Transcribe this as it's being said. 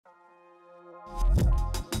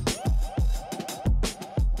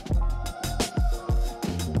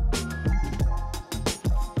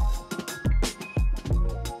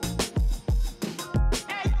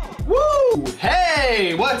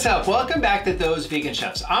Hey, what's up? Welcome back to Those Vegan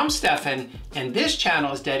Chefs. I'm Stefan, and this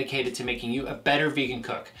channel is dedicated to making you a better vegan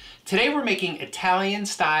cook. Today we're making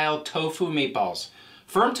Italian-style tofu meatballs.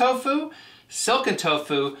 Firm tofu, silken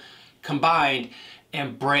tofu, combined,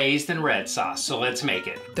 and braised in red sauce. So let's make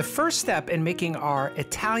it. The first step in making our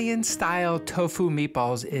Italian-style tofu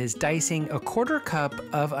meatballs is dicing a 1/4 cup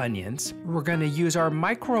of onions. We're gonna use our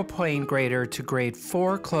microplane grater to grate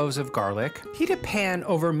 4 cloves of garlic. Heat a pan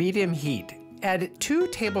over medium heat. Add 2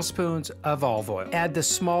 tablespoons of olive oil. Add the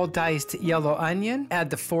small diced yellow onion.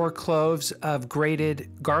 Add the 4 cloves of grated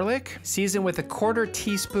garlic. Season with a 1/4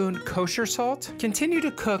 teaspoon kosher salt. Continue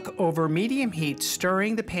to cook over medium heat,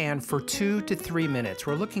 stirring the pan for 2 to 3 minutes.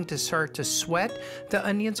 We're looking to start to sweat the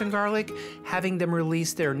onions and garlic, having them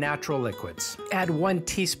release their natural liquids. Add 1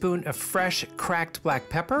 teaspoon of fresh cracked black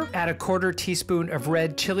pepper. Add a 1/4 teaspoon of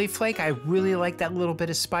red chili flake. I really like that little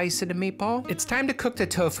bit of spice in a meatball. It's time to cook the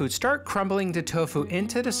tofu. Start crumbling the tofu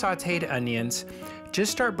into the sauteed onions.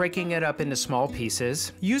 Just start breaking it up into small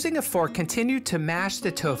pieces. Using a fork, continue to mash the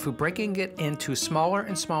tofu, breaking it into smaller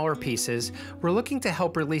and smaller pieces. We're looking to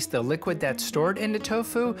help release the liquid that's stored in the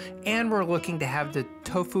tofu, and we're looking to have the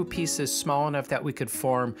tofu pieces small enough that we could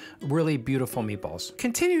form really beautiful meatballs.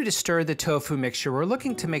 Continue to stir the tofu mixture. We're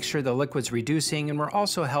looking to make sure the liquid's reducing, and we're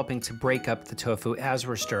also helping to break up the tofu as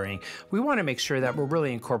we're stirring. We want to make sure that we're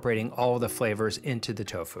really incorporating all the flavors into the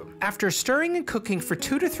tofu. After stirring and cooking for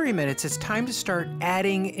 2 to 3 minutes, it's time to start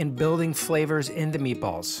adding and building flavors in the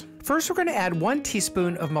meatballs. First, we're going to add 1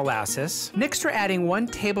 teaspoon of molasses. Next, we're adding 1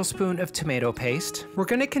 tablespoon of tomato paste. We're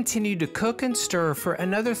going to continue to cook and stir for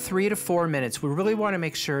another 3 to 4 minutes. We really want to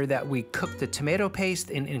make sure that we cook the tomato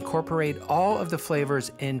paste and incorporate all of the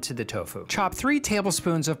flavors into the tofu. Chop 3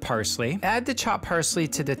 tablespoons of parsley. Add the chopped parsley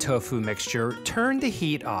to the tofu mixture. Turn the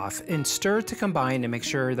heat off and stir to combine to make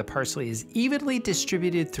sure the parsley is evenly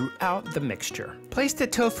distributed throughout the mixture. Place the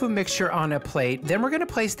tofu mixture on a plate. Then we're going to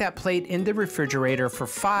place that plate in the refrigerator for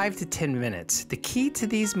 5 to 10 minutes. The key to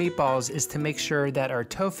these meatballs is to make sure that our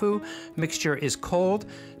tofu mixture is cold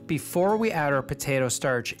before we add our potato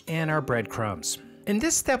starch and our breadcrumbs. In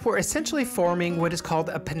this step, we're essentially forming what is called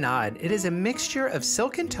a panade. It is a mixture of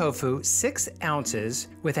silken tofu, 6 ounces,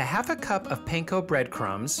 with a 1/2 cup of panko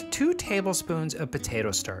breadcrumbs, 2 tablespoons of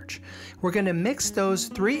potato starch. We're gonna mix those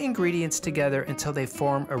 3 ingredients together until they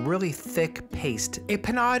form a really thick paste. A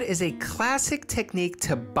panade is a classic technique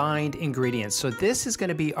to bind ingredients, so this is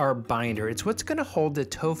gonna be our binder. It's what's gonna hold the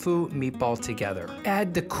tofu meatball together.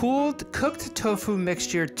 Add the cooled, cooked tofu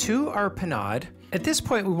mixture to our panade. At this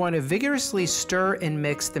point, we want to vigorously stir and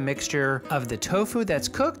mix the mixture of the tofu that's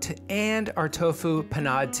cooked and our tofu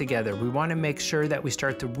panade together. We want to make sure that we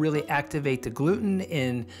start to really activate the gluten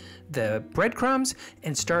in the breadcrumbs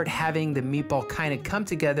and start having the meatball kind of come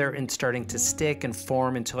together and starting to stick and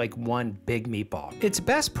form into like one big meatball. It's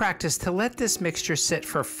best practice to let this mixture sit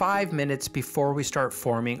for 5 minutes before we start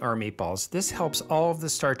forming our meatballs. This helps all of the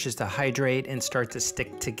starches to hydrate and start to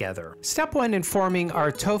stick together. Step 1 in forming our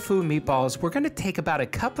tofu meatballs, we're going to take about a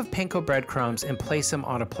cup of panko breadcrumbs and place them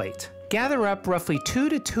on a plate. Gather up roughly 2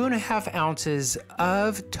 to 2.5 ounces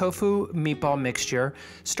of tofu meatball mixture.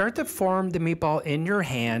 Start to form the meatball in your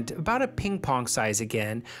hand, about a ping pong size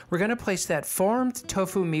again. We're gonna place that formed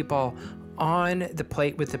tofu meatball on the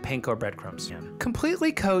plate with the panko breadcrumbs.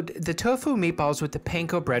 Completely coat the tofu meatballs with the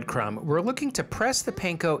panko breadcrumb. We're looking to press the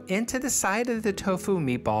panko into the side of the tofu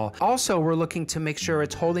meatball. Also, we're looking to make sure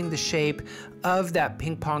it's holding the shape of that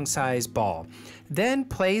ping pong size ball. Then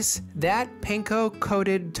place that panko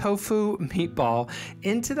coated tofu meatball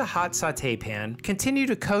into the hot saute pan. Continue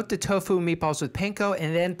to coat the tofu meatballs with panko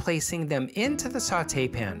and then placing them into the saute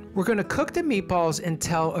pan. We're gonna cook the meatballs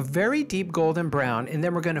until a very deep golden brown, and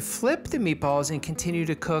then we're gonna flip the meatballs and continue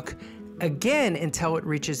to cook again until it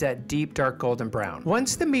reaches that deep dark golden brown.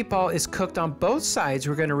 Once the meatball is cooked on both sides,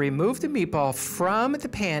 we're going to remove the meatball from the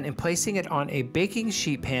pan and placing it on a baking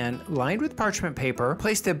sheet pan lined with parchment paper.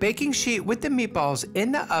 Place the baking sheet with the meatballs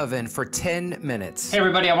in the oven for 10 minutes. Hey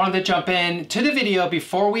everybody, I wanted to jump in to the video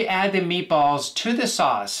before we add the meatballs to the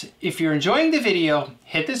sauce. If you're enjoying the video,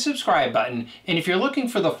 hit the subscribe button, and if you're looking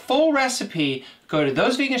for the full recipe, go to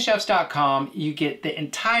thoseveganchefs.com. You get the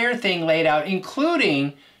entire thing laid out,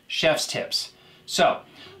 including chef's tips. So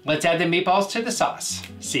Let's add the meatballs to the sauce.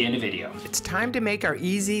 See you in the video. It's time to make our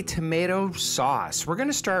easy tomato sauce. We're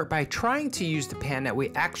gonna start by trying to use the pan that we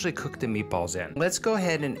actually cook the meatballs in. Let's go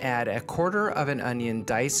ahead and add 1/4 of an onion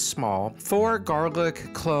diced small, 4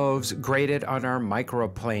 garlic cloves grated on our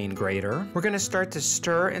microplane grater. We're gonna start to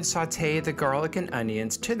stir and saute the garlic and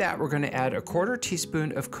onions. To that, we're gonna add 1/4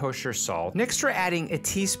 teaspoon of kosher salt. Next, we're adding a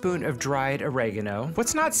teaspoon of dried oregano.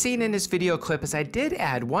 What's not seen in this video clip is I did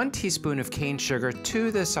add 1 teaspoon of cane sugar to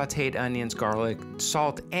the sauteed onions, garlic,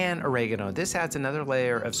 salt, and oregano. This adds another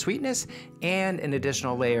layer of sweetness and an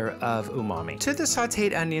additional layer of umami. To the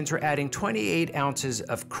sauteed onions, we're adding 28 ounces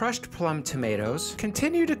of crushed plum tomatoes.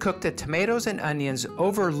 Continue to cook the tomatoes and onions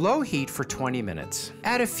over low heat for 20 minutes.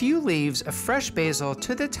 Add a few leaves of fresh basil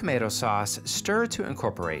to the tomato sauce, stir to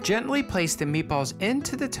incorporate. Gently place the meatballs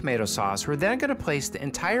into the tomato sauce. We're then gonna place the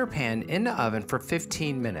entire pan in the oven for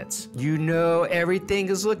 15 minutes. You know everything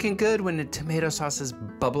is looking good when the tomato sauce is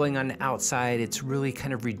bubbling on the outside. It's really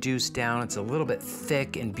kind of reduced down. It's a little bit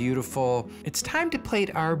thick and beautiful. It's time to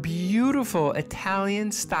plate our beautiful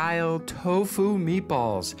Italian style tofu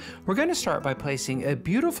meatballs. We're gonna start by placing a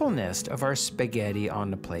beautiful nest of our spaghetti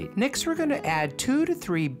on the plate. Next, we're gonna add 2 to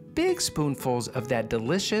 3 big spoonfuls of that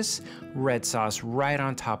delicious red sauce right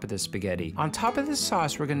on top of the spaghetti. On top of the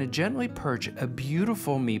sauce, we're gonna gently perch a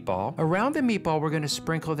beautiful meatball. Around the meatball, we're gonna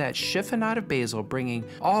sprinkle that chiffonade of basil, bringing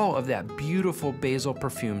all of that beautiful basil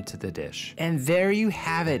perfume to the dish. And there you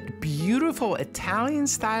have it, beautiful Italian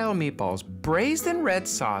style meatballs, braised in red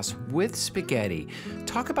sauce with spaghetti.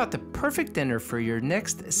 Talk about the perfect dinner for your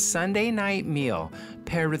next Sunday night meal,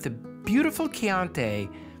 paired with a beautiful Chianti.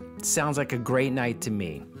 Sounds like a great night to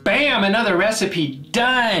me. Bam, another recipe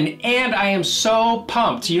done, and I am so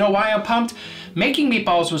pumped. You know why I'm pumped? Making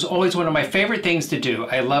meatballs was always one of my favorite things to do.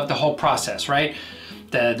 I love the whole process, right?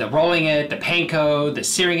 The rolling it, the panko, the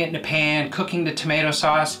searing it in the pan, cooking the tomato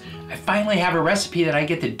sauce. I finally have a recipe that I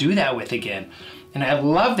get to do that with again. And I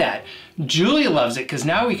love that. Julie loves it because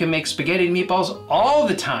now we can make spaghetti and meatballs all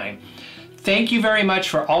the time. Thank you very much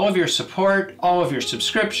for all of your support, all of your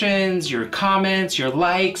subscriptions, your comments, your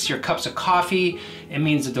likes, your cups of coffee. It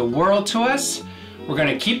means the world to us. We're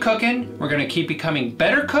gonna keep cooking. We're gonna keep becoming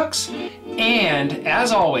better cooks. And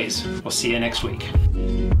as always, we'll see you next week.